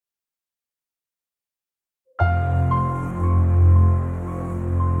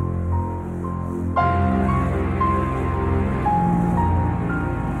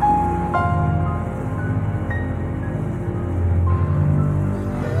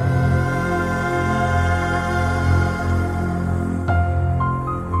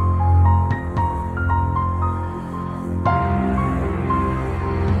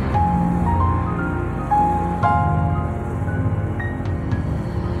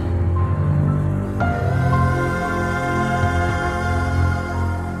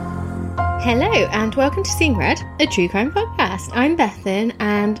Hello and welcome to Seeing Red, a true crime podcast. I'm Bethan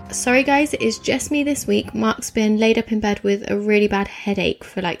and sorry guys, it is just me this week. Mark's been laid up in bed with a really bad headache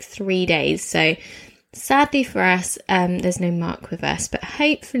for like 3 days. So sadly for us, there's no Mark with us, but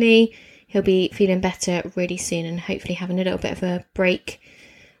hopefully he'll be feeling better really soon and hopefully having a little bit of a break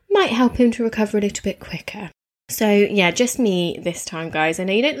might help him to recover a little bit quicker. So yeah, just me this time guys. I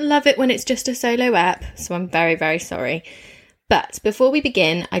know you don't love it when it's just a solo ep, so I'm very, very sorry. But before we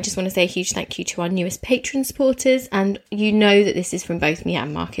begin, I just want to say a huge thank you to our newest Patreon supporters. And you know that this is from both me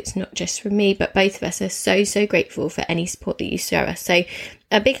and Mark. It's not just from me, but both of us are so grateful for any support that you show us. So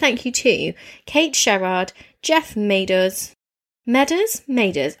a big thank you to Kate Sherrard, Jeff Maders.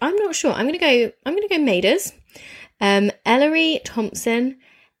 I'm not sure. I'm gonna go Maders. Ellery Thompson,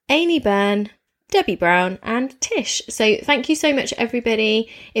 Amy Byrne, Debbie Brown and Tish. So thank you so much everybody.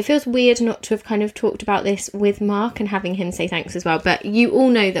 It feels weird not to have kind of talked about this with Mark and having him say thanks as well, but you all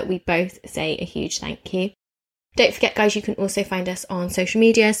know that we both say a huge thank you. Don't forget guys, you can also find us on social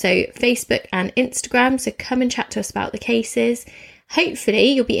media, so Facebook and Instagram, so come and chat to us about the cases.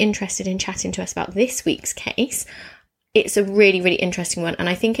 Hopefully you'll be interested in chatting to us about this week's case. It's a really interesting one and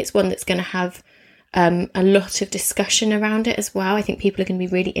I think it's one that's going to have a lot of discussion around it as well. I think people are going to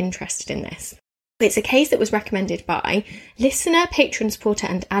be really interested in this. It's a case that was recommended by listener, patron supporter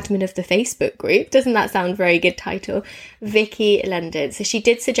and admin of the Facebook group. Doesn't that sound very good title? Vicky London. So she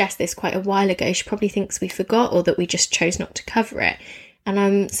did suggest this quite a while ago. She probably thinks we forgot or that we just chose not to cover it.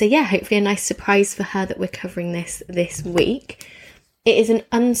 And so yeah, hopefully a nice surprise for her that we're covering this week. It is an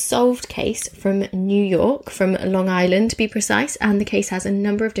unsolved case from New York, from Long Island to be precise, and the case has a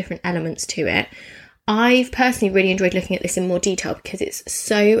number of different elements to it. I've personally really enjoyed looking at this in more detail because it's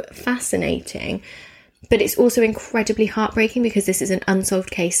so fascinating, but it's also incredibly heartbreaking because this is an unsolved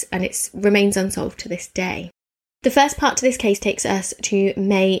case and it remains unsolved to this day. The first part to this case takes us to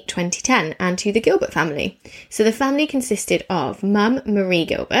May 2010 and to the Gilbert family. So the family consisted of Mum Marie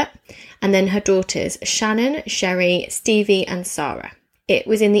Gilbert and then her daughters Shannon, Sherry, Stevie and Sarah. It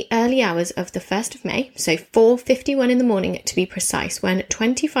was in the early hours of the 1st of May, so 4:51 in the morning to be precise, when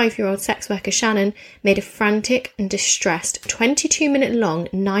 25-year-old sex worker Shannon made a frantic and distressed 22-minute long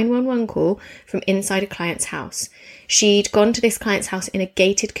 911 call from inside a client's house. She'd gone to this client's house in a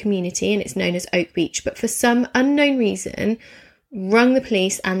gated community and it's known as Oak Beach, but for some unknown reason rung the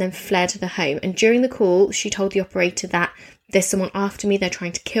police and then fled the home. And during the call, she told the operator that there's someone after me, they're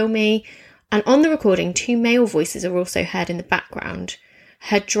trying to kill me. And on the recording, 2 male voices are also heard in the background.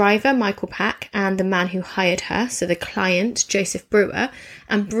 Her driver, Michael Pack, and the man who hired her, so the client, Joseph Brewer,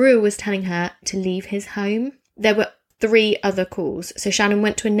 and Brewer was telling her to leave his home. There were 3 other calls. So Shannon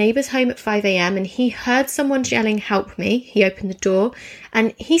went to a neighbour's home at 5 a.m. and he heard someone yelling, "Help me." He opened the door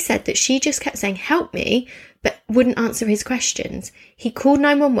and he said that she just kept saying, "Help me," but wouldn't answer his questions. He called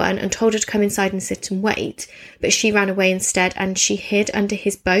 911 and told her to come inside and sit and wait, but she ran away instead and she hid under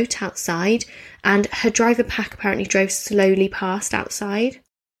his boat outside, and her driver Pack apparently drove slowly past outside.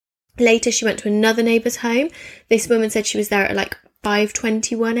 Later, she went to another neighbour's home. This woman said she was there at like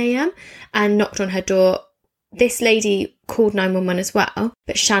 5:21 a.m. and knocked on her door. This lady called 911 as well,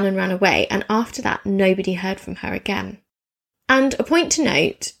 but Shannon ran away, and after that, nobody heard from her again. And a point to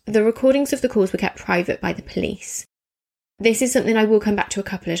note, the recordings of the calls were kept private by the police. This is something I will come back to a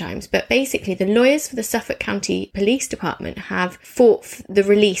couple of times, but basically the lawyers for the Suffolk County Police Department have fought for the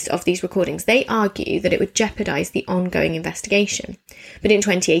release of these recordings. They argue that it would jeopardise the ongoing investigation. But in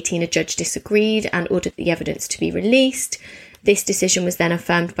 2018, a judge disagreed and ordered the evidence to be released. This decision was then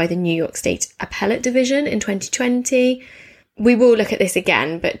affirmed by the New York State Appellate Division in 2020. We will look at this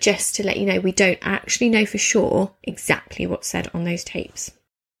again, but just to let you know, we don't actually know for sure exactly what's said on those tapes.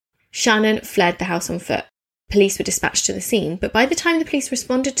 Shannon fled the house on foot. Police were dispatched to the scene, but by the time the police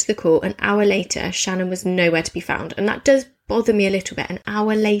responded to the call an hour later, Shannon was nowhere to be found. And that does bother me a little bit. An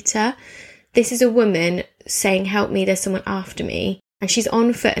hour later, this is a woman saying, "Help me, there's someone after me." And she's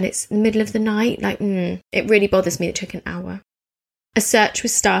on foot and it's the middle of the night. It really bothers me that it took an hour. A search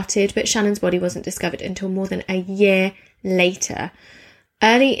was started, but Shannon's body wasn't discovered until more than a year later.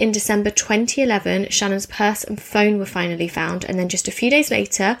 Early in December 2011, Shannon's purse and phone were finally found, and then just a few days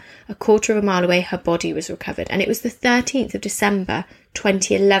later, a quarter of a mile away, her body was recovered. And it was the 13th of December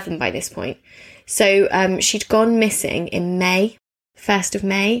 2011 by this point. So she'd gone missing in May, 1st of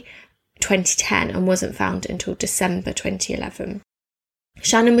May 2010, and wasn't found until December 2011.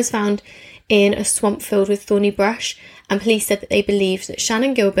 Shannon was found in a swamp filled with thorny brush, and police said that they believed that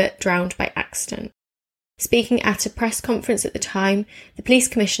Shannon Gilbert drowned by accident. Speaking at a press conference at the time, the police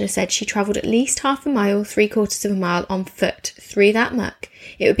commissioner said she travelled at least half a mile, 3/4 of a mile on foot through that muck.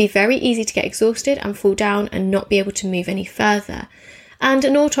 It would be very easy to get exhausted and fall down and not be able to move any further. and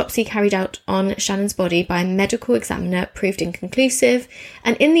an autopsy carried out on Shannon's body by a medical examiner proved inconclusive,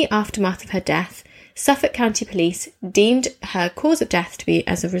 and in the aftermath of her death, Suffolk County Police deemed her cause of death to be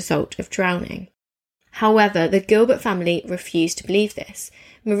as a result of drowning. However, the Gilbert family refused to believe this.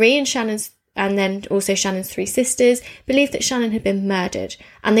 Marie and then also Shannon's 3 sisters believed that Shannon had been murdered,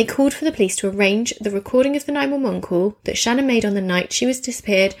 and they called for the police to arrange the recording of the 911 call that Shannon made on the night she was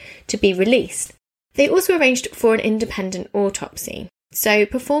disappeared to be released. They also arranged for an independent autopsy. So,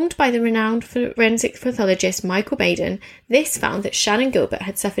 performed by the renowned forensic pathologist Michael Baden, this found that Shannon Gilbert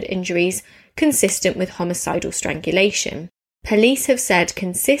had suffered injuries consistent with homicidal strangulation. Police have said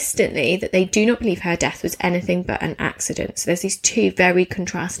consistently that they do not believe her death was anything but an accident. So there's these 2 very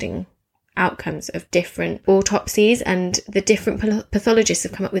contrasting outcomes of different autopsies, and the different pathologists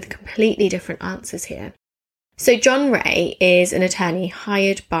have come up with completely different answers here. So John Ray is an attorney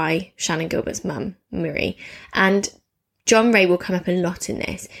hired by Shannon Gilbert's mum, Marie, and John Ray will come up a lot in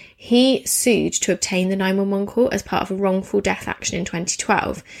this. He sued to obtain the 911 call as part of a wrongful death action in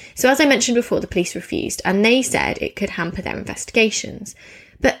 2012. So as I mentioned before, the police refused, and they said it could hamper their investigations.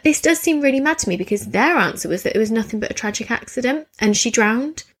 But this does seem really mad to me, because their answer was that it was nothing but a tragic accident and she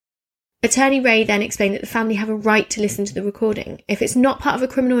drowned. Attorney Ray then explained that the family have a right to listen to the recording. If it's not part of a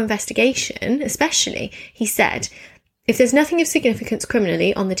criminal investigation, especially, he said, if there's nothing of significance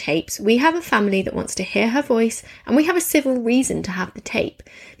criminally on the tapes, we have a family that wants to hear her voice, and we have a civil reason to have the tape.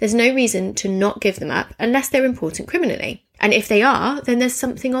 There's no reason to not give them up unless they're important criminally. And if they are, then there's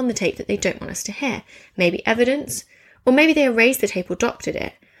something on the tape that they don't want us to hear. Maybe evidence, or maybe they erased the tape or doctored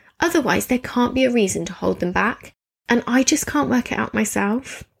it. Otherwise, there can't be a reason to hold them back. And I just can't work it out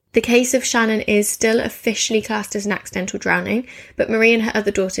myself. The case of Shannon is still officially classed as an accidental drowning, but Marie and her other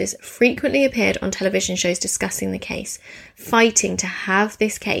daughters frequently appeared on television shows discussing the case, fighting to have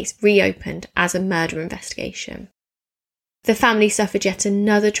this case reopened as a murder investigation. The family suffered yet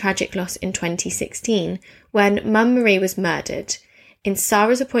another tragic loss in 2016 when Mum Marie was murdered. In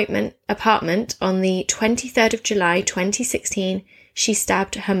Sarah's apartment on the 23rd of July 2016, she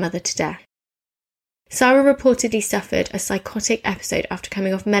stabbed her mother to death. Sarah reportedly suffered a psychotic episode after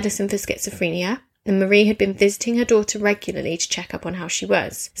coming off medicine for schizophrenia, and Marie had been visiting her daughter regularly to check up on how she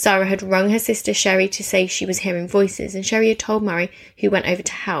was. Sarah had rung her sister Sherry to say she was hearing voices, and Sherry had told Marie, who went over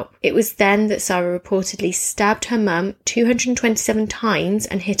to help. It was then that Sarah reportedly stabbed her mum 227 times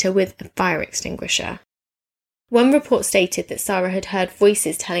and hit her with a fire extinguisher. One report stated that Sarah had heard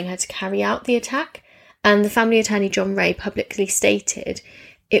voices telling her to carry out the attack, and the family attorney John Ray publicly stated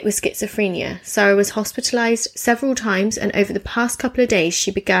it was schizophrenia. Sarah was hospitalised several times, and over the past couple of days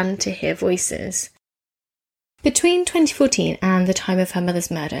she began to hear voices. Between 2014 and the time of her mother's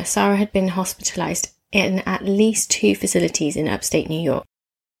murder, Sarah had been hospitalised in at least 2 facilities in upstate New York.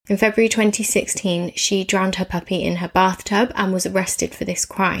 In February 2016, she drowned her puppy in her bathtub and was arrested for this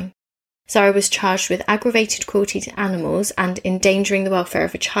crime. Sarah was charged with aggravated cruelty to animals and endangering the welfare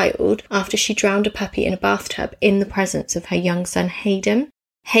of a child after she drowned a puppy in a bathtub in the presence of her young son Hayden.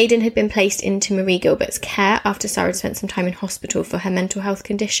 Hayden had been placed into Marie Gilbert's care after Sarah had spent some time in hospital for her mental health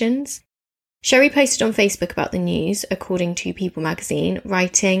conditions. Sherry posted on Facebook about the news, according to People magazine,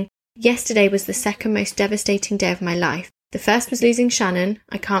 writing, "Yesterday was the second most devastating day of my life. The first was losing Shannon.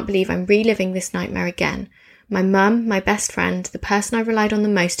 I can't believe I'm reliving this nightmare again. My mum, my best friend, the person I relied on the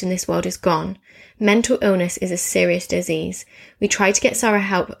most in this world is gone. Mental illness is a serious disease. We tried to get Sarah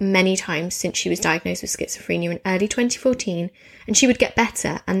help many times since she was diagnosed with schizophrenia in early 2014, and she would get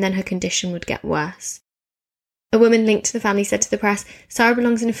better and then her condition would get worse." A woman linked to the family said to the press, "Sarah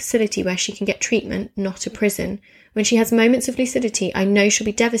belongs in a facility where she can get treatment, not a prison. When she has moments of lucidity, I know she'll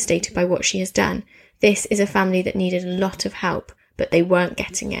be devastated by what she has done. This is a family that needed a lot of help, but they weren't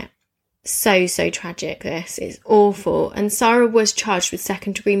getting it." So tragic, this is awful. And Sarah was charged with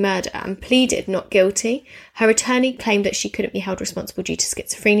second-degree murder and pleaded not guilty. Her attorney claimed that she couldn't be held responsible due to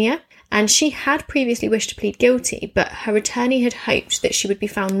schizophrenia, and she had previously wished to plead guilty, but her attorney had hoped that she would be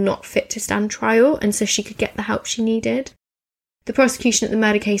found not fit to stand trial and so she could get the help she needed. The prosecution at the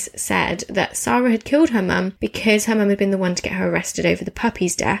murder case said that Sarah had killed her mum because her mum had been the one to get her arrested over the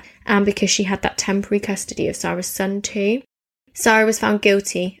puppy's death and because she had that temporary custody of Sarah's son too. Sarah was found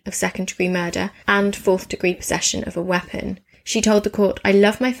guilty of second-degree murder and fourth-degree possession of a weapon. She told the court, "I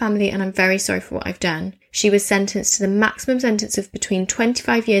love my family and I'm very sorry for what I've done." She was sentenced to the maximum sentence of between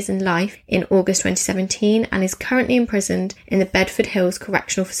 25 years and life in August 2017 and is currently imprisoned in the Bedford Hills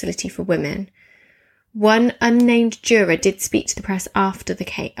Correctional Facility for Women. One unnamed juror did speak to the press after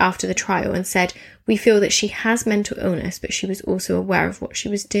the trial and said, "We feel that she has mental illness, but she was also aware of what she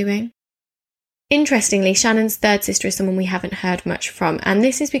was doing." Interestingly, Shannon's third sister is someone we haven't heard much from, and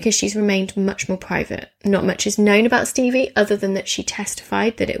this is because she's remained much more private. Not much is known about Stevie, other than that she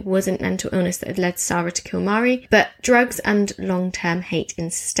testified that it wasn't mental illness that had led Sarah to kill Mari, but drugs and long-term hate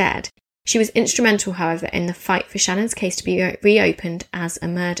instead. She was instrumental, however, in the fight for Shannon's case to be reopened as a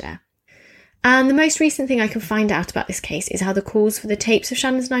murder. And the most recent thing I can find out about this case is how the calls for the tapes of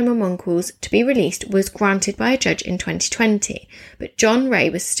Shannon's 911 calls to be released was granted by a judge in 2020, but John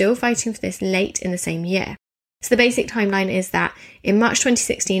Ray was still fighting for this late in the same year. So the basic timeline is that in March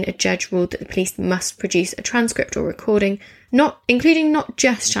 2016, a judge ruled that the police must produce a transcript or recording, including not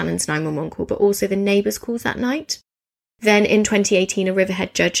just Shannon's 911 call, but also the neighbours' calls that night. Then in 2018, a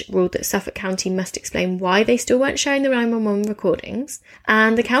Riverhead judge ruled that Suffolk County must explain why they still weren't showing the 911 recordings,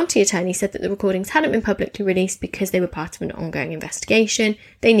 and the county attorney said that the recordings hadn't been publicly released because they were part of an ongoing investigation.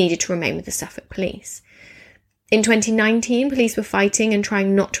 They needed to remain with the Suffolk police. In 2019, police were fighting and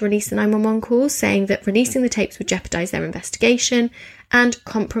trying not to release the 911 calls, saying that releasing the tapes would jeopardise their investigation and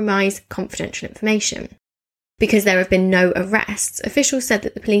compromise confidential information. Because there have been no arrests, officials said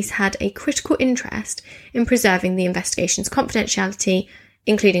that the police had a critical interest in preserving the investigation's confidentiality,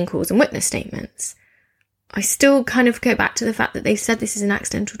 including calls and witness statements. I still kind of go back to the fact that they've said this is an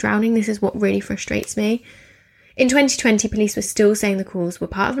accidental drowning. This is what really frustrates me. In 2020, police were still saying the calls were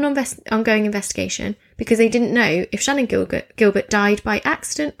part of an ongoing investigation because they didn't know if Shannon Gilbert died by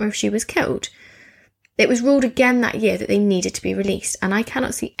accident or if she was killed. It was ruled again that year that they needed to be released, and I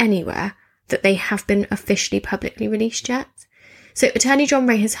cannot see anywhere that they have been officially publicly released yet. So Attorney John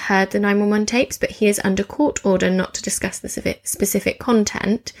Ray has heard the 911 tapes, but he is under court order not to discuss the specific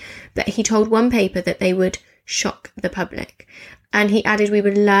content, but he told one paper that they would shock the public. And he added we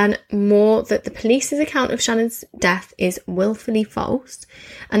would learn more that the police's account of Shannon's death is willfully false.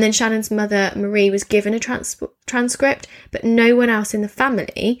 And then Shannon's mother, Marie, was given a transcript, but no one else in the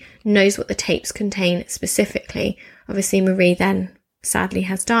family knows what the tapes contain specifically. Obviously, Marie then sadly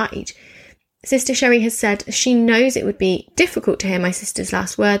has died. Sister Sherry has said she knows it would be difficult to hear my sister's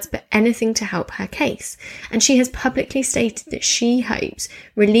last words, but anything to help her case. And she has publicly stated that she hopes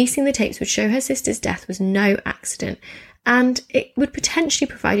releasing the tapes would show her sister's death was no accident, and it would potentially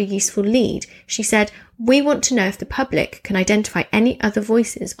provide a useful lead. She said, "We want to know if the public can identify any other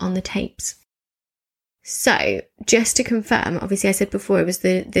voices on the tapes." So, just to confirm, obviously I said before it was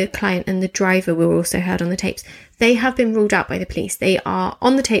the client and the driver were also heard on the tapes. They have been ruled out by the police. They are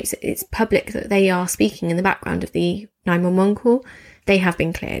on the tapes. It's public that they are speaking in the background of the 911 call. They have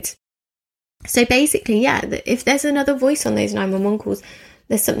been cleared. So basically, yeah, if there's another voice on those 911 calls,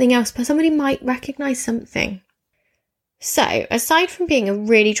 there's something else, but somebody might recognise something. So, aside from being a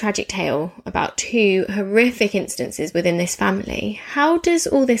really tragic tale about two horrific instances within this family, how does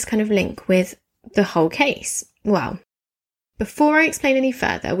all this kind of link with the whole case? Well, before I explain any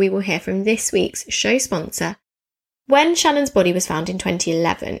further, we will hear from this week's show sponsor. When Shannon's body was found in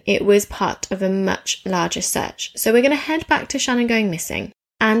 2011, it was part of a much larger search. So we're going to head back to Shannon going missing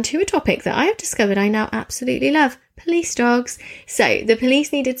and to a topic that I have discovered I now absolutely love, police dogs. So the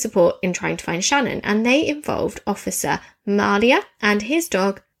police needed support in trying to find Shannon, and they involved Officer Malia and his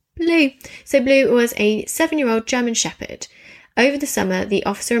dog, Blue. So Blue was a 7-year-old German Shepherd. Over the summer, the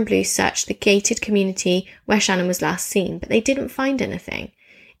officer and Blue searched the gated community where Shannon was last seen, but they didn't find anything.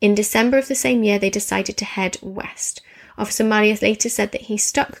 In December of the same year, they decided to head west. Officer Marius later said that he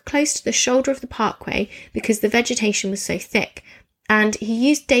stuck close to the shoulder of the parkway because the vegetation was so thick, and he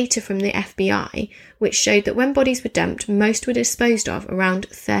used data from the FBI, which showed that when bodies were dumped, most were disposed of around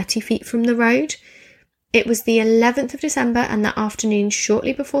 30 feet from the road. It was the 11th of December and that afternoon,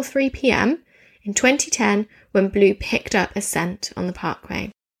 shortly before 3 p.m, in 2010, when Blue picked up a scent on the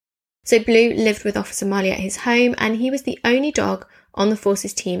parkway. So Blue lived with Officer Marley at his home, and he was the only dog on the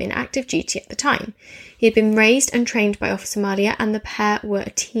force's team in active duty at the time. He had been raised and trained by Officer Malia, and the pair were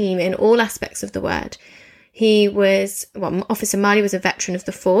a team in all aspects of the word. Officer Marley was a veteran of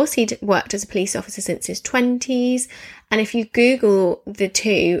the force. He'd worked as a police officer since his 20s. And if you Google the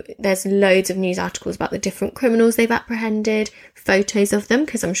two, there's loads of news articles about the different criminals they've apprehended, photos of them,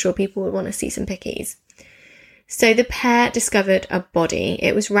 because I'm sure people would want to see some pickies. So the pair discovered a body.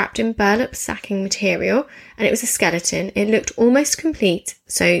 It was wrapped in burlap sacking material, and it was a skeleton. It looked almost complete,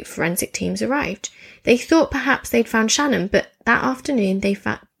 so forensic teams arrived. They thought perhaps they'd found Shannon, but that afternoon they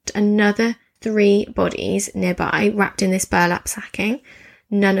found another 3 bodies nearby, wrapped in this burlap sacking.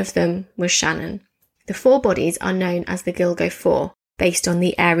 None of them was Shannon. The 4 bodies are known as the Gilgo 4, based on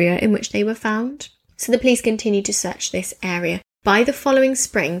the area in which they were found. So the police continued to search this area. By the following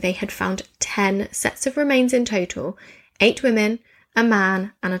spring, they had found 10 sets of remains in total, 8 women, a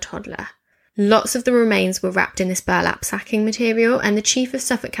man and a toddler. Lots of the remains were wrapped in this burlap sacking material, and the Chief of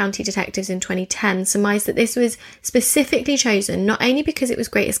Suffolk County Detectives in 2010 surmised that this was specifically chosen not only because it was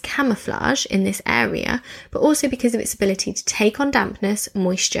great as camouflage in this area, but also because of its ability to take on dampness,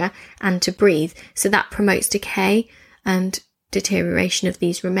 moisture, and to breathe. So that promotes decay and deterioration of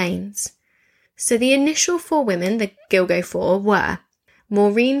these remains. So the initial 4 women, the Gilgo 4, were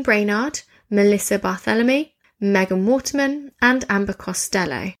Maureen Brainard, Melissa Bartholomew, Megan Waterman, and Amber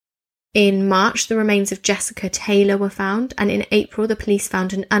Costello. In March, the remains of Jessica Taylor were found, and in April, the police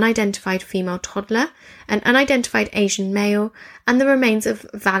found an unidentified female toddler, an unidentified Asian male, and the remains of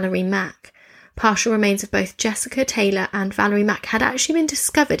Valerie Mack. Partial remains of both Jessica Taylor and Valerie Mack had actually been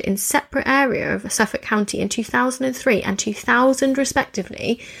discovered in separate areas of Suffolk County in 2003 and 2000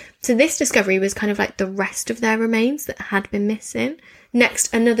 respectively, so this discovery was kind of like the rest of their remains that had been missing.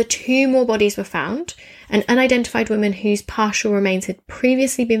 Next, another 2 more bodies were found, an unidentified woman whose partial remains had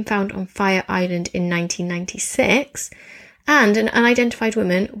previously been found on Fire Island in 1996, and an unidentified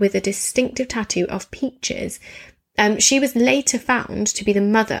woman with a distinctive tattoo of peaches. She was later found to be the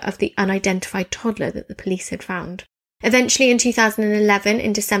mother of the unidentified toddler that the police had found. Eventually in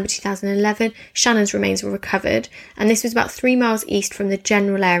December 2011, Shannon's remains were recovered, and this was about 3 miles east from the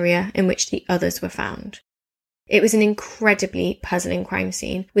general area in which the others were found. It was an incredibly puzzling crime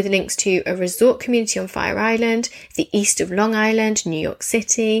scene, with links to a resort community on Fire Island, the east of Long Island, New York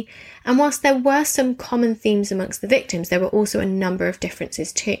City, and whilst there were some common themes amongst the victims, there were also a number of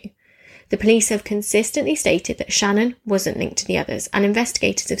differences too. The police have consistently stated that Shannon wasn't linked to the others, and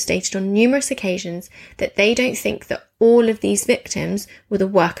investigators have stated on numerous occasions that they don't think that all of these victims were the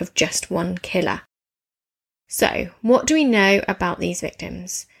work of just one killer. So, what do we know about these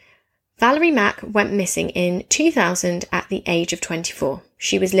victims? Valerie Mack went missing in 2000 at the age of 24.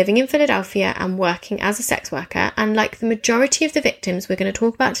 She was living in Philadelphia and working as a sex worker, and like the majority of the victims we're going to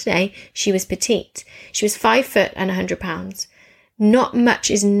talk about today, she was petite. She was 5 foot and 100 pounds. Not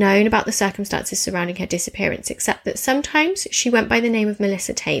much is known about the circumstances surrounding her disappearance, except that sometimes she went by the name of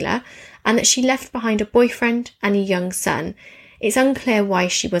Melissa Taylor and that she left behind a boyfriend and a young son. It's unclear why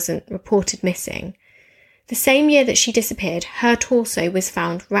she wasn't reported missing. The same year that she disappeared, her torso was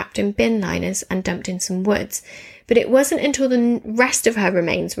found wrapped in bin liners and dumped in some woods, but it wasn't until the rest of her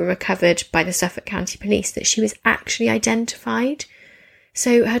remains were recovered by the Suffolk County Police that she was actually identified.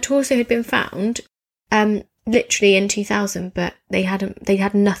 So her torso had been found literally in 2000, but they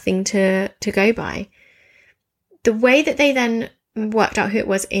had nothing to go by. The way that they then worked out who it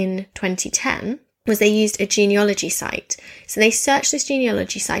was in 2010 was they used a genealogy site. So they searched this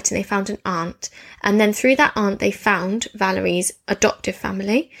genealogy site and they found an aunt, and then through that aunt they found Valerie's adoptive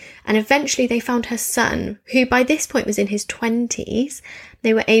family, and eventually they found her son, who by this point was in his 20s.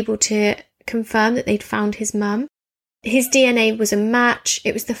 They were able to confirm that they'd found his mum. His DNA was a match.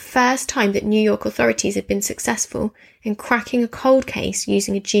 It was the first time that New York authorities had been successful in cracking a cold case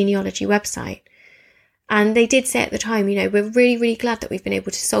using a genealogy website. And they did say at the time, we're really, really glad that we've been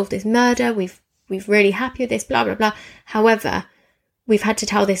able to solve this murder. We're really happy with this, blah, blah, blah. However, we've had to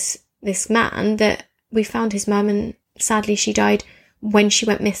tell this man that we found his mum, and sadly she died when she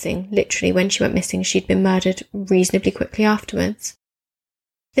went missing. Literally, when she went missing, she'd been murdered reasonably quickly afterwards.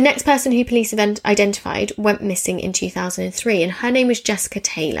 The next person who police identified went missing in 2003, and her name was Jessica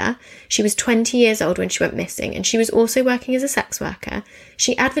Taylor. She was 20 years old when she went missing, and she was also working as a sex worker.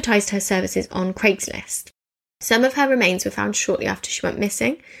 She advertised her services on Craigslist. Some of her remains were found shortly after she went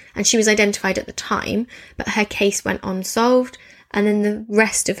missing, and she was identified at the time, but her case went unsolved, and then the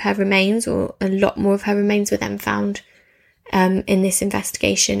rest of her remains, or a lot more of her remains, were then found in this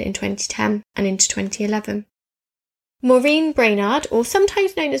investigation in 2010 and into 2011. Maureen Brainard, or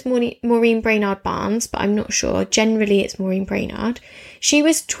sometimes known as Maureen Brainard Barnes, but I'm not sure. Generally, it's Maureen Brainard. She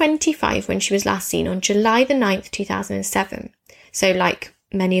was 25 when she was last seen on July the 9th, 2007. So like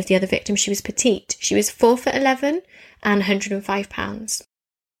many of the other victims, she was petite. She was 4'11" and 105 pounds.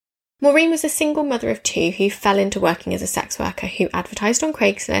 Maureen was a single mother of 2 who fell into working as a sex worker who advertised on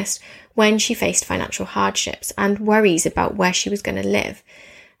Craigslist when she faced financial hardships and worries about where she was going to live.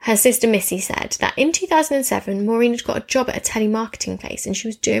 Her sister Missy said that in 2007, Maureen had got a job at a telemarketing place and she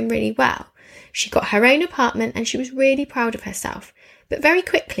was doing really well. She got her own apartment and she was really proud of herself. But very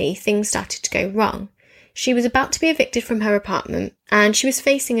quickly, things started to go wrong. She was about to be evicted from her apartment and she was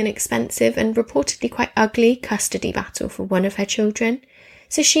facing an expensive and reportedly quite ugly custody battle for one of her children.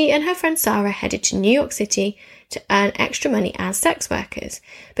 So she and her friend Sarah headed to New York City to earn extra money as sex workers.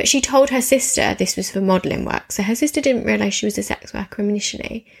 But she told her sister this was for modelling work, so her sister didn't realise she was a sex worker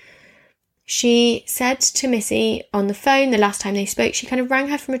initially. She said to Missy on the phone the last time they spoke, she kind of rang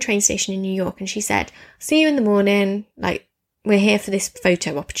her from a train station in New York and she said, "See you in the morning, we're here for this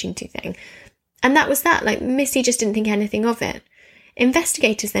photo opportunity thing. And that was that. Like, Missy just didn't think anything of it.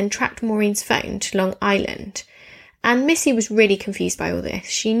 Investigators then tracked Maureen's phone to Long Island. And Missy was really confused by all this.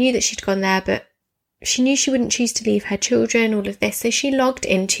 She knew that she'd gone there, but she knew she wouldn't choose to leave her children, all of this, so she logged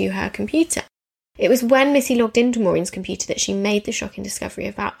into her computer. It was when Missy logged into Maureen's computer that she made the shocking discovery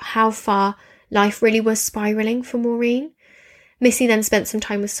about how far life really was spiralling for Maureen. Missy then spent some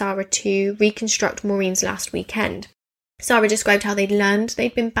time with Sarah to reconstruct Maureen's last weekend. Sarah described how they'd learned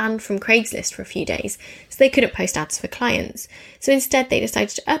they'd been banned from Craigslist for a few days, so they couldn't post ads for clients. So instead they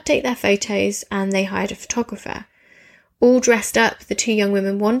decided to update their photos and they hired a photographer. All dressed up, the two young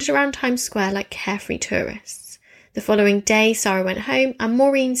women wandered around Times Square like carefree tourists. The following day, Sarah went home and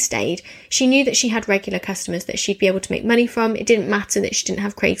Maureen stayed. She knew that she had regular customers that she'd be able to make money from. It didn't matter that she didn't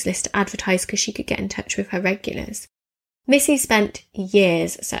have Craigslist to advertise because she could get in touch with her regulars. Missy spent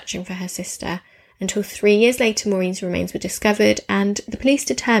years searching for her sister until 3 years later Maureen's remains were discovered and the police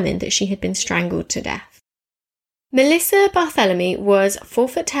determined that she had been strangled to death. Melissa Barthélemy was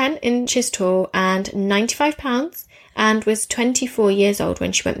 4'10" inches tall and 95 pounds and was 24 years old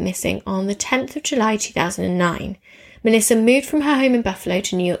when she went missing on the 10th of July 2009. Melissa moved from her home in Buffalo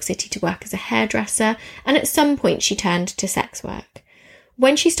to New York City to work as a hairdresser, and at some point she turned to sex work.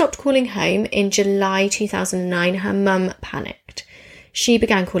 When she stopped calling home in July 2009, her mum panicked. She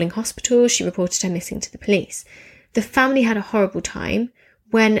began calling hospitals. She reported her missing to the police. The family had a horrible time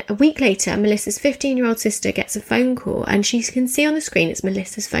when a week later, Melissa's 15-year-old sister gets a phone call and she can see on the screen it's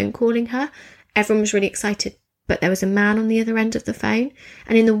Melissa's phone calling her. Everyone was really excited, but there was a man on the other end of the phone.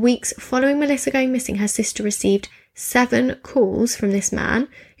 And in the weeks following Melissa going missing, her sister received 7 calls from this man,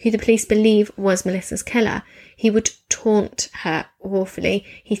 who the police believe was Melissa's killer. He would taunt her awfully.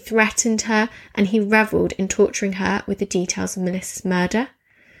 He threatened her and he revelled in torturing her with the details of Melissa's murder.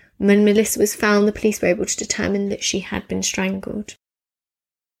 When Melissa was found, the police were able to determine that she had been strangled.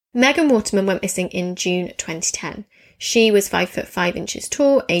 Megan Waterman went missing in June 2010. She was 5'5" inches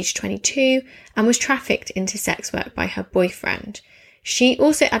tall, aged 22, and was trafficked into sex work by her boyfriend. She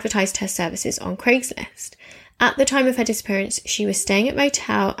also advertised her services on Craigslist. At the time of her disappearance, she was staying at a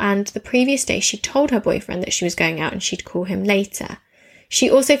motel, and the previous day she told her boyfriend that she was going out and she'd call him later. She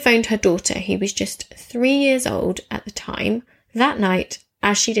also phoned her daughter, who was just 3 years old at the time, that night,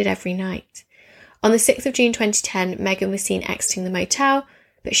 as she did every night. On the 6th of June 2010, Megan was seen exiting the motel,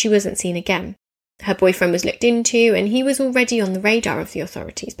 but she wasn't seen again. Her boyfriend was looked into and he was already on the radar of the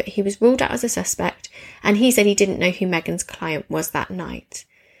authorities, but he was ruled out as a suspect and he said he didn't know who Megan's client was that night.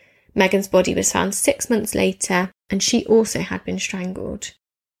 Megan's body was found 6 months later and she also had been strangled.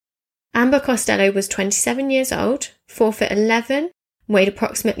 Amber Costello was 27 years old, 4'11", weighed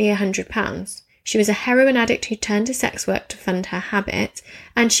approximately 100 pounds. She was a heroin addict who turned to sex work to fund her habit,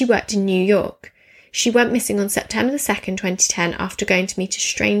 and she worked in New York. She went missing on September 2nd, 2010 after going to meet a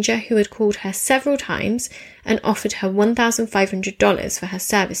stranger who had called her several times and offered her $1,500 for her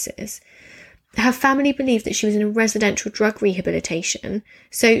services. Her family believed that she was in a residential drug rehabilitation,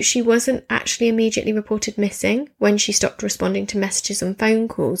 so she wasn't actually immediately reported missing when she stopped responding to messages and phone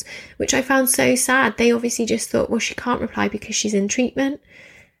calls, which I found so sad. They obviously just thought, well, she can't reply because she's in treatment,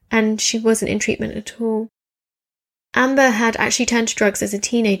 and she wasn't in treatment at all. Amber had actually turned to drugs as a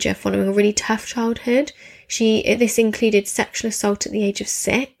teenager following a really tough childhood. This included sexual assault at the age of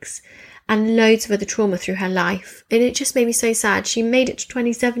 6 and loads of other trauma through her life. And it just made me so sad. She made it to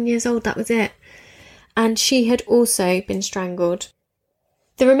 27 years old, that was it. And she had also been strangled.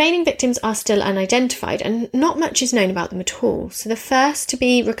 The remaining victims are still unidentified and not much is known about them at all. So the first to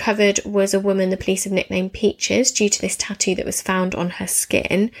be recovered was a woman the police have nicknamed Peaches due to this tattoo that was found on her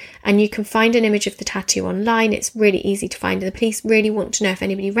skin. And you can find an image of the tattoo online. It's really easy to find and the police really want to know if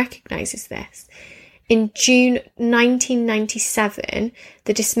anybody recognises this. In June 1997,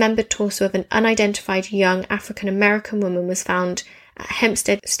 the dismembered torso of an unidentified young African-American woman was found at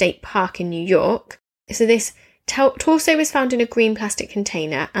Hempstead State Park in New York. So this torso was found in a green plastic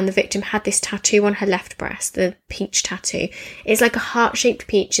container and the victim had this tattoo on her left breast, the peach tattoo. It's like a heart-shaped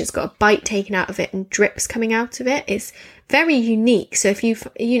peach. It's got a bite taken out of it and drips coming out of it. It's very unique. So if you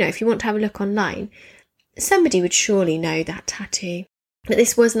want to have a look online, somebody would surely know that tattoo. But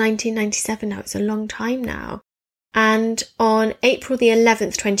this was 1997 now. It's a long time now. And on April the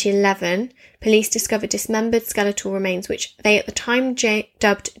 11th, 2011, police discovered dismembered skeletal remains, which they at the time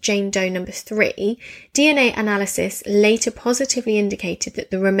dubbed Jane Doe number 3. DNA analysis later positively indicated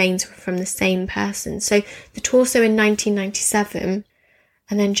that the remains were from the same person. So the torso in 1997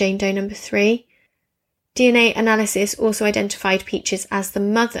 and then Jane Doe number 3. DNA analysis also identified Peaches as the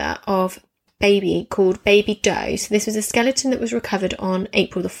mother of baby called Baby Doe. So this was a skeleton that was recovered on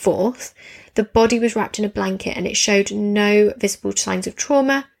April the 4th. The body was wrapped in a blanket and it showed no visible signs of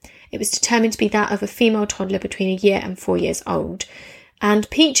trauma. It was determined to be that of a female toddler between 1 year and 4 years old. And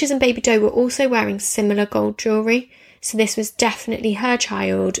Peaches and Baby Doe were also wearing similar gold jewellery. So this was definitely her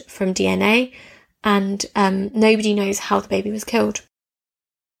child from DNA, and nobody knows how the baby was killed.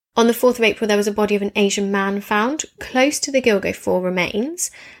 On the 4th of April, there was a body of an Asian man found close to the Gilgo 4 remains.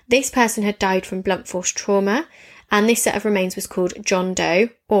 This person had died from blunt force trauma, and this set of remains was called John Doe,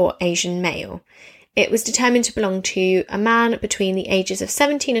 or Asian male. It was determined to belong to a man between the ages of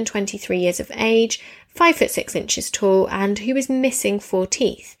 17 and 23 years of age, 5 foot 6 inches tall, and who was missing 4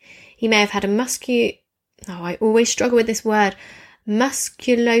 teeth. He may have had a I always struggle with this word,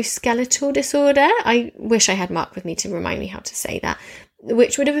 musculoskeletal disorder. I wish I had Mark with me to remind me how to say that,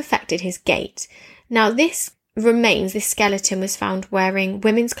 which would have affected his gait. Now, this skeleton was found wearing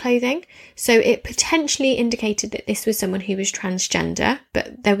women's clothing, so it potentially indicated that this was someone who was transgender,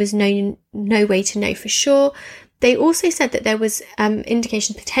 but there was no way to know for sure. They also said that there was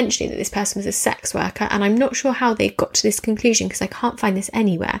indication potentially that this person was a sex worker, and I'm not sure how they got to this conclusion because I can't find this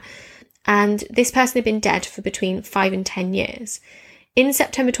anywhere. And this person had been dead for between 5 and 10 years. In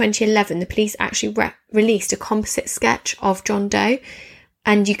September 2011, the police actually released a composite sketch of John Doe,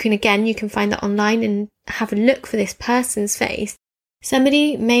 and you can find that online and have a look for this person's face.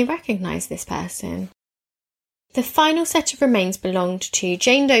 Somebody may recognise this person. The final set of remains belonged to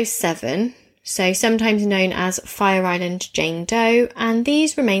Jane Doe 7, so sometimes known as Fire Island Jane Doe, and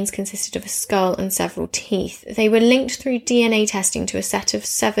these remains consisted of a skull and several teeth. They were linked through DNA testing to a set of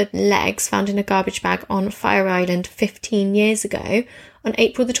severed legs found in a garbage bag on Fire Island 15 years ago, on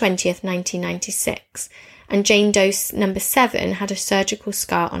April the 20th, 1996, and Jane Doe number 7 had a surgical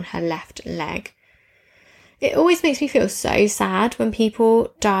scar on her left leg. It always makes me feel so sad when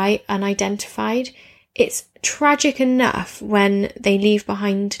people die unidentified. It's tragic enough when they leave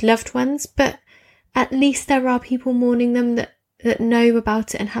behind loved ones, but at least there are people mourning them that know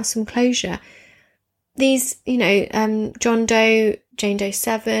about it and have some closure. These, John Doe, Jane Doe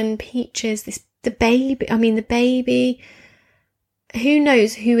 7, Peaches, the baby. Who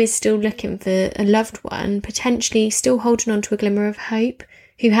knows who is still looking for a loved one, potentially still holding on to a glimmer of hope,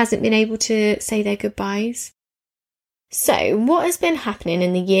 who hasn't been able to say their goodbyes. So, what has been happening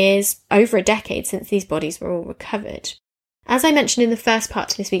in the years, over a decade since these bodies were all recovered? As I mentioned in the first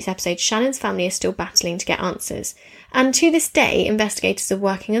part of this week's episode, Shannon's family is still battling to get answers. And to this day, investigators are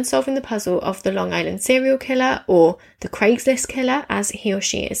working on solving the puzzle of the Long Island serial killer, or the Craigslist killer, as he or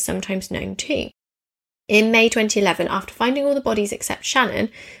she is sometimes known too. In May 2011, after finding all the bodies except Shannon,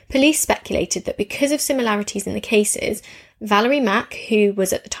 police speculated that because of similarities in the cases, Valerie Mack, who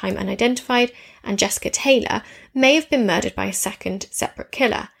was at the time unidentified, and Jessica Taylor may have been murdered by a second separate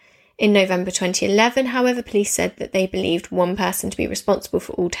killer. In November 2011, however, police said that they believed one person to be responsible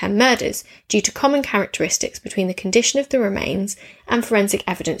for all 10 murders due to common characteristics between the condition of the remains and forensic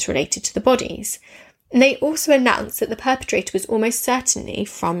evidence related to the bodies. And they also announced that the perpetrator was almost certainly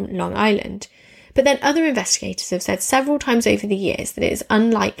from Long Island. But then other investigators have said several times over the years that it is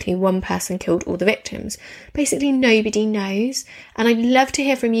unlikely one person killed all the victims. Basically, nobody knows. And I'd love to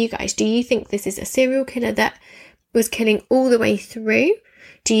hear from you guys. Do you think this is a serial killer that was killing all the way through?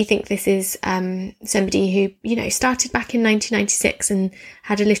 Do you think this is somebody who, started back in 1996 and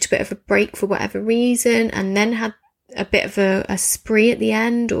had a little bit of a break for whatever reason and then had a bit of a spree at the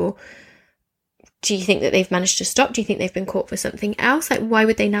end? Or do you think that they've managed to stop? Do you think they've been caught for something else? Like, why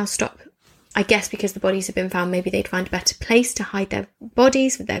would they now stop? I guess because the bodies have been found, maybe they'd find a better place to hide their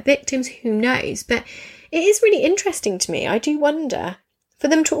bodies with their victims, who knows? But it is really interesting to me. I do wonder, for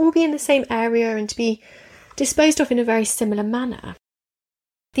them to all be in the same area and to be disposed of in a very similar manner.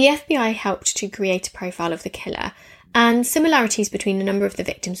 The FBI helped to create a profile of the killer, and similarities between a number of the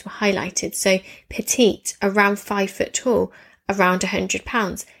victims were highlighted. So petite, around 5 foot tall, around 100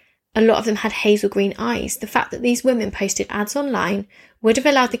 pounds. A lot of them had hazel green eyes. The fact that these women posted ads online would have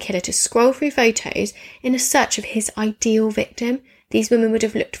allowed the killer to scroll through photos in a search of his ideal victim. These women would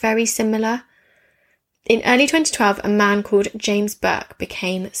have looked very similar. In early 2012, a man called James Burke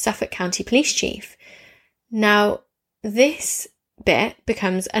became Suffolk County Police Chief. Now, this bit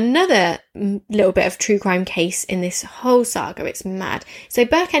becomes another little bit of true crime case in this whole saga. It's mad. So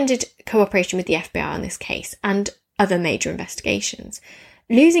Burke ended cooperation with the FBI on this case and other major investigations.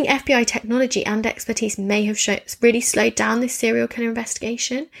 Losing FBI technology and expertise may have really slowed down this serial killer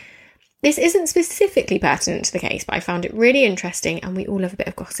investigation. This isn't specifically pertinent to the case, but I found it really interesting, and we all love a bit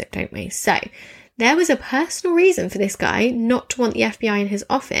of gossip, don't we? So, there was a personal reason for this guy not to want the FBI in his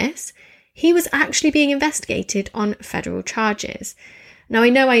office. He was actually being investigated on federal charges. Now, I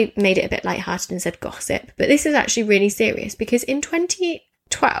know I made it a bit lighthearted and said gossip, but this is actually really serious because in December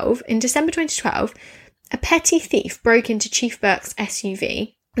 2012, a petty thief broke into Chief Burke's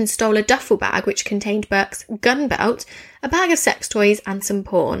SUV and stole a duffel bag which contained Burke's gun belt, a bag of sex toys and some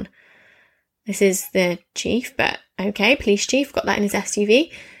porn. This is the chief, but okay, police chief, got that in his SUV.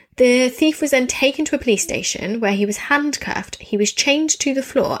 The thief was then taken to a police station where he was handcuffed, he was chained to the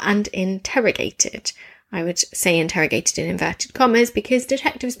floor and interrogated. I would say interrogated in inverted commas because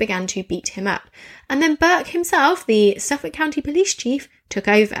detectives began to beat him up. And then Burke himself, the Suffolk County Police Chief, took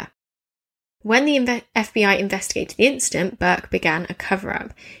over. When the FBI investigated the incident, Burke began a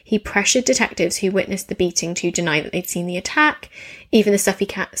cover-up. He pressured detectives who witnessed the beating to deny that they'd seen the attack. Even the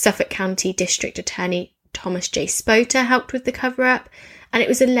Suffolk County District Attorney Thomas J. Spota helped with the cover-up. And it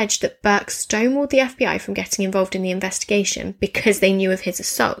was alleged that Burke stonewalled the FBI from getting involved in the investigation because they knew of his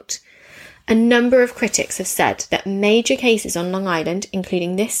assault. A number of critics have said that major cases on Long Island,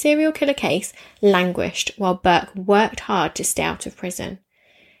 including this serial killer case, languished while Burke worked hard to stay out of prison.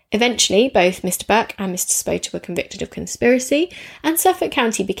 Eventually, both Mr. Burke and Mr. Spota were convicted of conspiracy, and Suffolk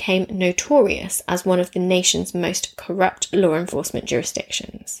County became notorious as one of the nation's most corrupt law enforcement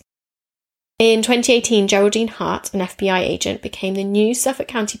jurisdictions. In 2018, Geraldine Hart, an FBI agent, became the new Suffolk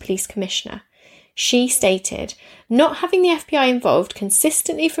County Police Commissioner. She stated, "Not having the FBI involved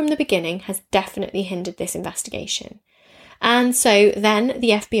consistently from the beginning has definitely hindered this investigation." And so then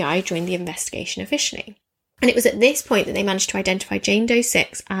the FBI joined the investigation officially. And it was at this point that they managed to identify Jane Doe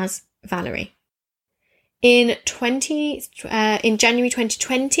 6 as Valerie. In January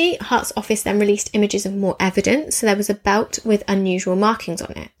 2020, Hart's office then released images of more evidence. So there was a belt with unusual markings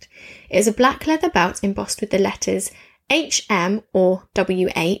on it. It was a black leather belt embossed with the letters HM or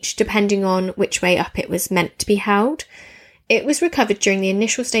WH, depending on which way up it was meant to be held. It was recovered during the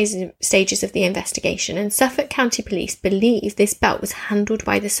initial stages of the investigation, and Suffolk County Police believe this belt was handled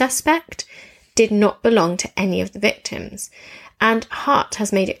by the suspect, did not belong to any of the victims. And Hart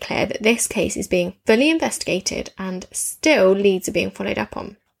has made it clear that this case is being fully investigated and still leads are being followed up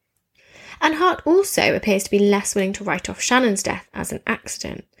on. And Hart also appears to be less willing to write off Shannon's death as an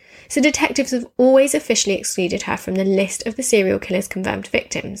accident. So detectives have always officially excluded her from the list of the serial killer's confirmed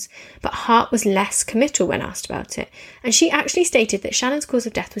victims, but Hart was less committal when asked about it, and she actually stated that Shannon's cause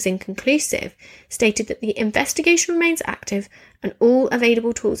of death was inconclusive, stated that the investigation remains active and all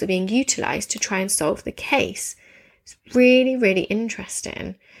available tools are being utilised to try and solve the case. It's really, really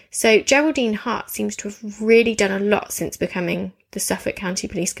interesting. So Geraldine Hart seems to have really done a lot since becoming the Suffolk County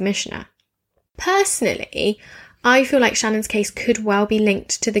Police Commissioner. Personally, I feel like Shannon's case could well be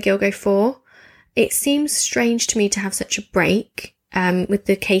linked to the Gilgo 4. It seems strange to me to have such a break with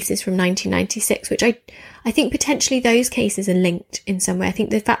the cases from 1996, which I think potentially those cases are linked in some way. I think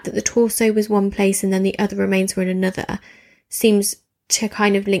the fact that the torso was one place and then the other remains were in another seems to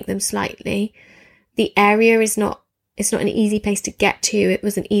kind of link them slightly. The area it's not an easy place to get to. It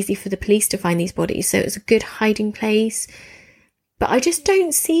wasn't easy for the police to find these bodies, so it was a good hiding place. But I just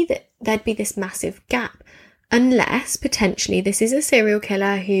don't see that there'd be this massive gap. Unless, potentially, this is a serial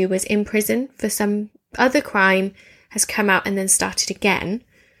killer who was in prison for some other crime, has come out and then started again,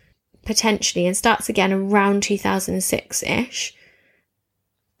 potentially, and starts again around 2006-ish.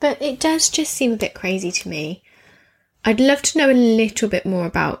 But it does just seem a bit crazy to me. I'd love to know a little bit more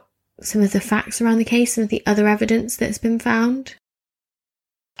about some of the facts around the case, some of the other evidence that's been found.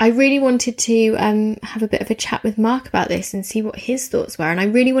 I really wanted to have a bit of a chat with Mark about this and see what his thoughts were. And I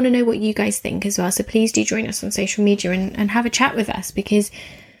really want to know what you guys think as well. So please do join us on social media and have a chat with us, because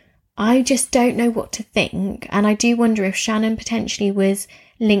I just don't know what to think. And I do wonder if Shannon potentially was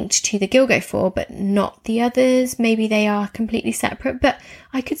linked to the Gilgo 4, but not the others. Maybe they are completely separate, but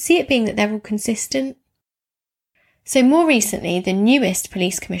I could see it being that they're all consistent. So more recently, the newest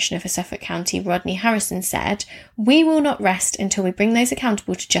police commissioner for Suffolk County, Rodney Harrison, said, "We will not rest until we bring those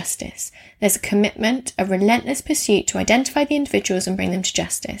accountable to justice. There's a commitment, a relentless pursuit to identify the individuals and bring them to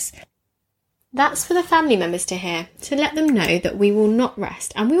justice." That's for the family members to hear, to let them know that we will not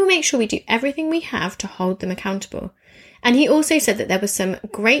rest and we will make sure we do everything we have to hold them accountable. And he also said that there were some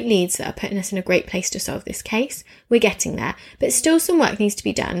great leads that are putting us in a great place to solve this case. We're getting there, but still some work needs to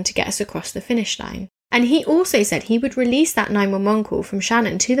be done to get us across the finish line. And he also said he would release that 911 call from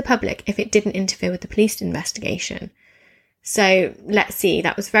Shannon to the public if it didn't interfere with the police investigation. So let's see,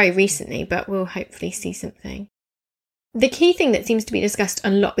 that was very recently, but we'll hopefully see something. The key thing that seems to be discussed a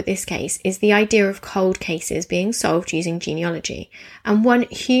lot with this case is the idea of cold cases being solved using genealogy. And one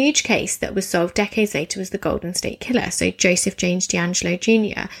huge case that was solved decades later was the Golden State Killer, so Joseph James DeAngelo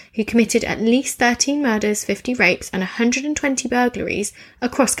Jr., who committed at least 13 murders, 50 rapes, and 120 burglaries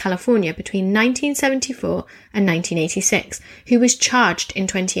across California between 1974 and 1986, who was charged in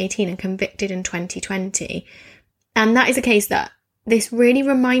 2018 and convicted in 2020. And that is a case that this really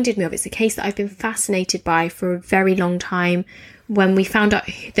reminded me of. It's a case that I've been fascinated by for a very long time. When we found out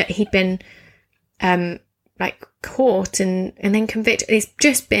that he'd been caught and then convicted, it's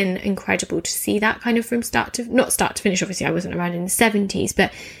just been incredible to see that kind of from not start to finish. Obviously I wasn't around in the 70s,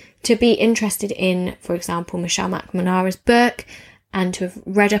 but to be interested in, for example, Michelle McNamara's book and to have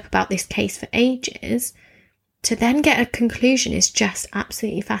read up about this case for ages, to then get a conclusion is just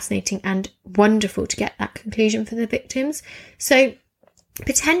absolutely fascinating and wonderful to get that conclusion for the victims. So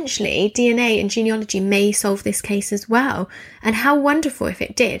potentially DNA and genealogy may solve this case as well. And how wonderful if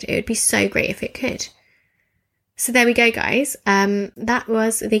it did. It would be so great if it could. So there we go, guys. That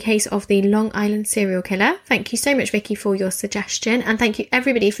was the case of the Long Island serial killer. Thank you so much, Vicky, for your suggestion. And thank you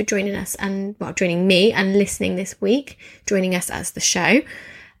everybody for joining us joining me and listening this week, joining us as the show.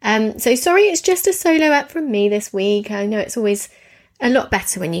 So sorry, it's just a solo ep from me this week. I know it's always a lot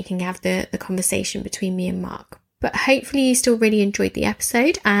better when you can have the conversation between me and Mark. But hopefully you still really enjoyed the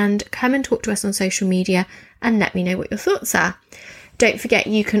episode, and come and talk to us on social media and let me know what your thoughts are. Don't forget,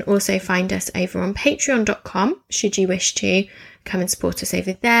 you can also find us over on patreon.com should you wish to come and support us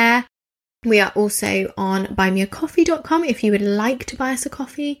over there. We are also on buymeacoffee.com if you would like to buy us a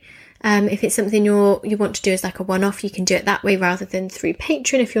coffee. If it's something you want to do as like a one-off, you can do it that way rather than through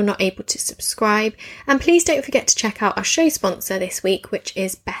Patreon if you're not able to subscribe. And please don't forget to check out our show sponsor this week, which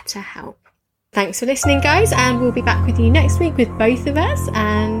is BetterHelp. Thanks for listening, guys, and we'll be back with you next week with both of us.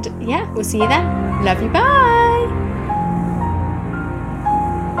 And yeah, we'll see you then. Love you, bye!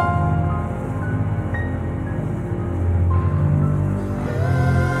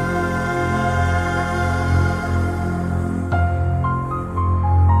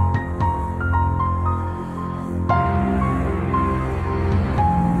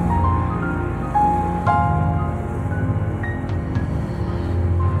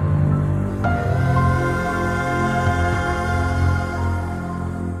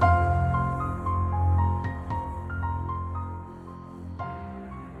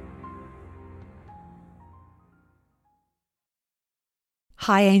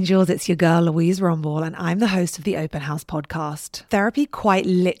 Hi angels, it's your girl Louise Rumble, and I'm the host of the Open House podcast. Therapy quite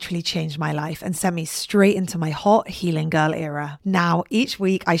literally changed my life and sent me straight into my hot healing girl era. Now, each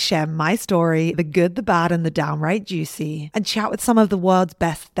week I share my story, the good, the bad, and the downright juicy, and chat with some of the world's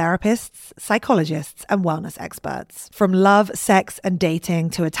best therapists, psychologists, and wellness experts. From love, sex, and dating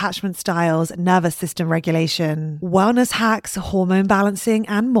to attachment styles, nervous system regulation, wellness hacks, hormone balancing,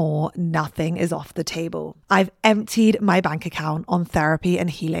 and more, nothing is off the table. I've emptied my bank account on therapy and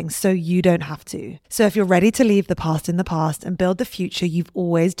healing so you don't have to. So if you're ready to leave the past in the past and build the future you've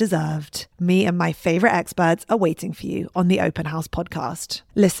always deserved, me and my favorite experts are waiting for you on the Open House podcast.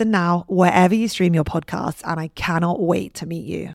 Listen now wherever you stream your podcasts, and I cannot wait to meet you.